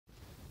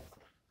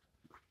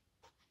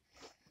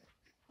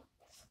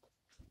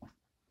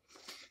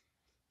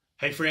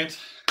Hey friends,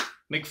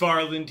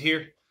 McFarland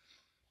here,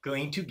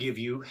 going to give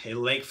you a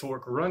Lake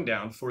Fork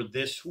rundown for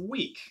this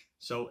week.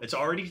 So it's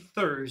already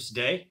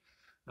Thursday,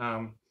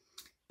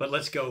 but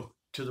let's go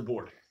to the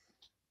board.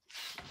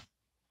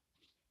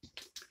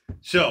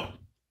 So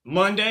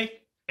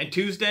Monday and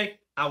Tuesday,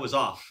 I was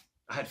off.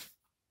 I had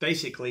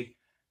basically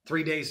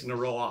 3 days in a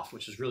row off,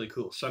 which is really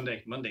cool.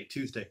 Sunday, Monday,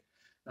 Tuesday.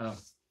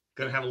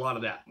 Gonna have a lot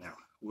of that now.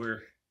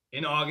 We're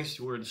in August,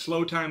 we're in the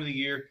slow time of the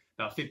year,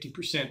 about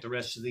 50% the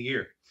rest of the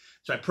year.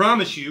 So I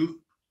promise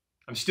you,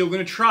 I'm still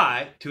going to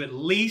try to at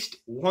least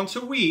once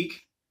a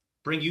week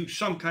bring you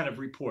some kind of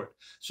report.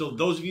 So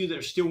those of you that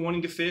are still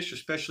wanting to fish,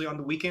 especially on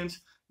the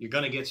weekends, you're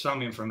going to get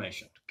some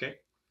information, okay?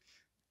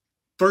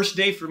 First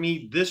day for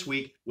me this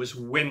week was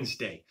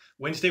Wednesday.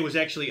 Wednesday was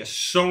actually a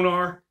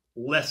sonar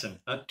lesson,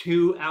 a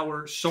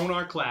 2-hour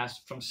sonar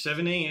class from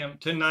 7 a.m.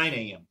 to 9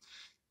 a.m.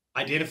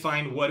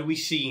 Identifying what are we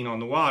seeing on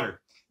the water,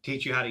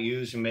 teach you how to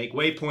use and make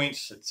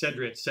waypoints,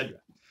 etc., etc.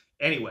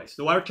 Anyways,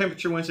 the water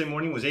temperature Wednesday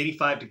morning was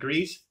 85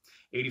 degrees,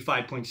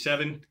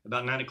 85.7,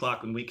 about 9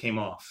 o'clock when we came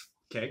off,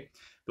 okay?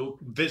 The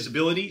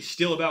visibility,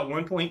 still about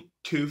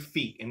 1.2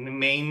 feet in the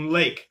main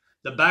lake.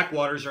 The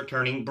backwaters are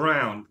turning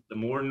brown. The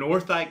more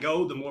north I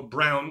go, the more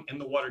brown and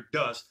the water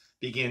does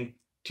begin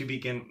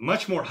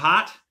much more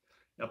hot,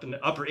 up in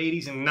the upper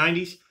 80s and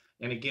 90s,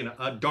 and again,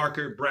 a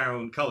darker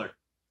brown color.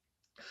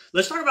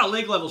 Let's talk about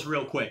lake levels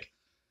real quick.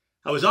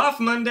 I was off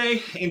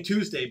Monday and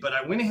Tuesday, but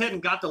I went ahead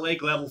and got the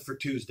lake level for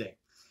Tuesday.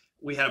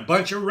 We had a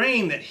bunch of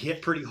rain that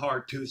hit pretty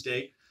hard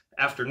Tuesday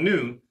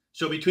afternoon.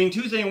 So between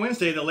Tuesday and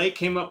Wednesday, the lake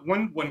came up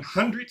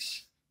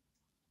 1/100th.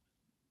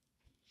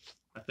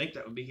 I think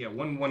that would be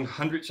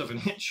 1/100th of an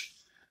inch,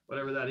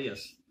 whatever that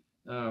is,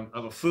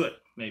 of a foot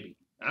maybe.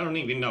 I don't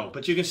even know.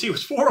 But you can see it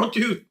was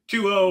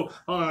 402.20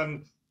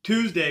 on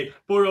Tuesday,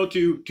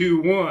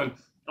 402.21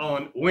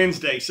 on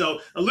Wednesday.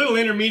 So a little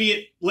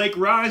intermediate lake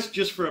rise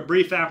just for a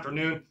brief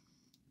afternoon.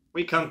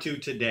 We come to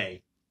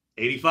today,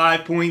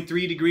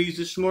 85.3 degrees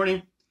this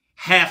morning.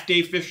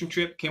 Half-day fishing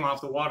trip, came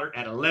off the water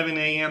at 11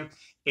 a.m.,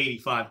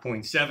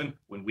 85.7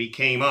 when we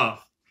came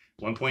off.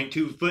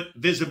 1.2 foot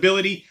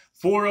visibility,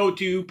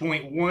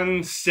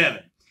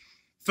 402.17.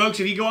 Folks,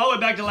 if you go all the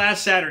way back to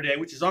last Saturday,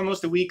 which is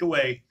almost a week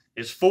away,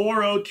 it's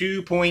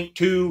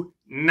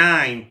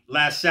 402.29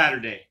 last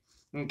Saturday,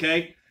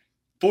 okay?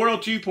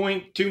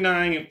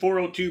 402.29 and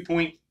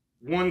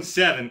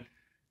 402.17.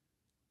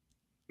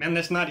 Man,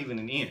 that's not even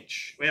an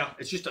inch. Well,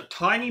 it's just a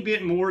tiny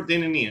bit more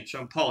than an inch.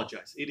 I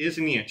apologize. It is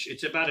an inch.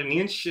 It's about an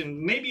inch and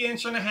maybe an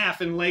inch and a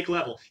half in lake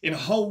level in a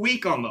whole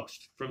week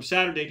almost, from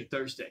Saturday to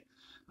Thursday.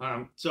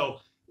 So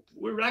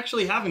we're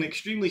actually having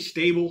extremely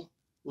stable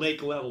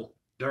lake level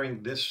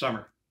during this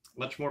summer.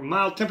 Much more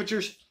mild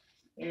temperatures.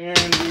 And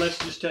let's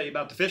just tell you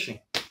about the fishing.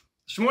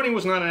 This morning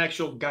was not an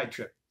actual guide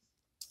trip.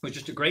 It was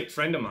just a great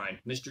friend of mine,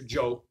 Mr.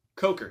 Joe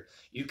Coker.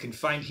 You can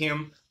find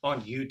him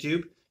on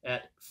YouTube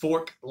at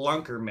Fork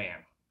Lunker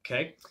Man.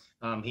 Okay,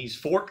 he's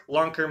Fork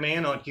Lunker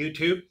Man on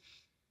YouTube.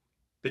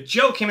 But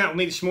Joe came out with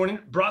me this morning,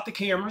 brought the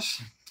cameras,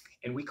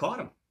 and we caught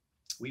him.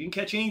 We didn't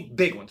catch any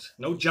big ones,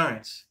 no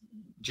giants.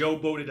 Joe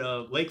boated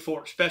a Lake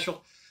Fork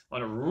special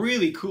on a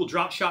really cool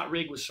drop shot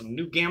rig with some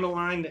new gamma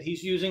line that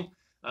he's using.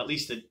 At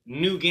least a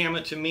new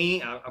gamma to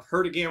me. I've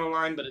heard of gamma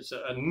line, but it's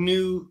a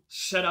new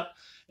setup,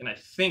 and I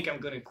think I'm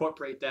going to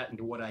incorporate that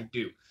into what I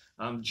do.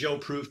 Joe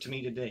proved to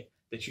me today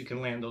that you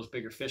can land those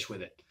bigger fish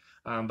with it.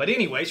 But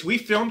anyways, we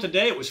filmed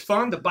today. It was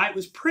fun. The bite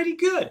was pretty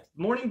good.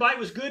 Morning bite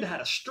was good. Had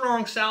a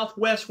strong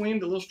southwest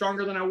wind, a little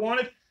stronger than I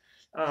wanted.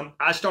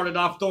 I started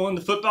off throwing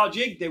the football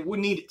jig. They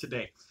wouldn't eat it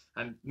today.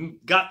 I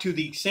got to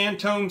the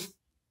Sandtone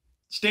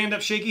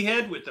stand-up shaky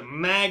head with the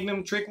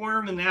Magnum trick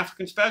worm and the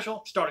African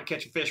special. Started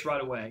catching fish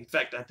right away. In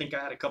fact, I think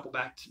I had a couple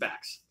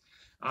back-to-backs.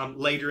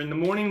 Later in the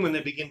morning, when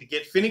they begin to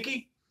get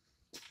finicky,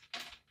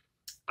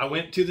 I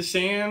went to the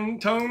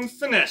Sandtone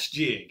finesse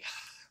jig.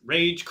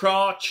 Rage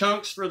craw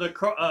chunks for the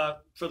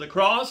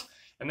craws,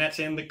 and that's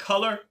in the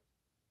color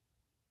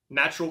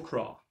natural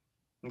craw.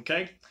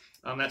 Okay,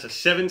 that's a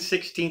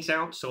 7/16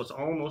 ounce, so it's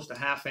almost a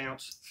 ½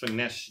 ounce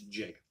finesse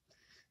jig.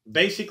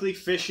 Basically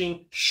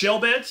fishing shell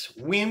beds,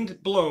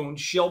 wind blown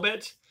shell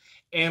beds,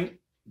 and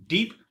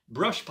deep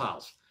brush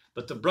piles.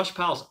 But the brush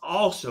piles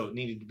also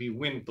needed to be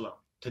wind blown.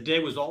 Today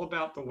was all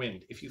about the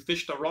wind. If you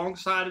fished the wrong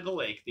side of the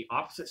lake, the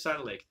opposite side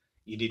of the lake,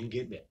 you didn't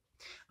get bit.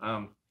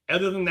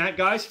 Other than that,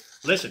 guys,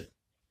 listen.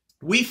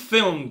 We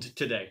filmed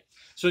today.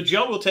 So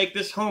Joe will take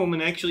this home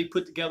and actually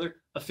put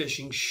together a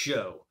fishing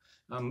show.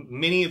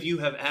 Many of you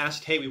have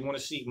asked, hey, we want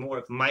to see more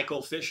of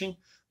Michael fishing.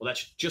 Well,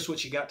 that's just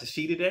what you got to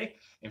see today.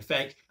 In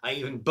fact, I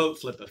even boat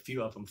flip a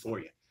few of them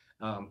for you.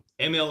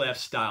 MLF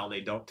style,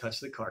 they don't touch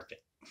the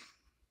carpet.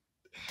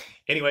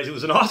 Anyways, it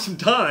was an awesome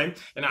time,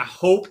 and I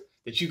hope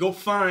that you go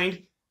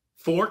find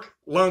Fork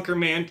Lunker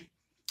Man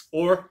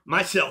or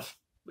myself,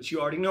 which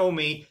you already know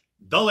me,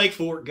 the Lake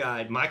Fork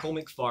Guide, Michael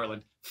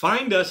McFarland.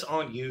 Find us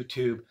on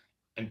YouTube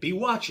and be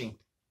watching.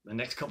 The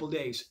next couple of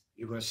days,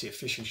 you're going to see a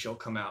fishing show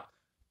come out.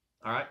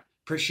 All right?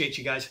 Appreciate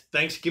you guys.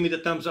 Thanks. Give me the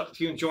thumbs up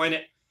if you're enjoying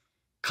it.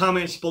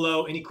 Comments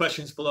below. Any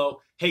questions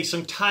below. Hey,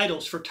 some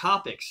titles for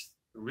topics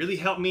really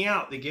help me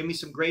out. They give me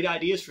some great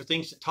ideas for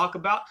things to talk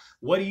about.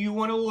 What do you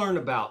want to learn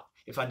about?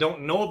 If I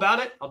don't know about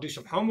it, I'll do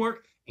some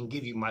homework and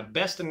give you my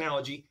best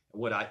analogy of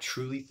what I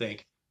truly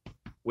think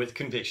with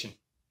conviction.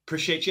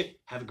 Appreciate you.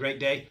 Have a great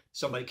day.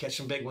 Somebody catch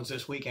some big ones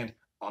this weekend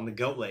on the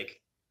Goat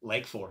Lake,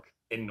 Lake Fork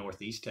in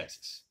Northeast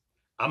Texas.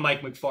 I'm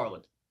Mike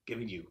McFarland,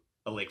 giving you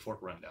a Lake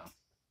Fork rundown.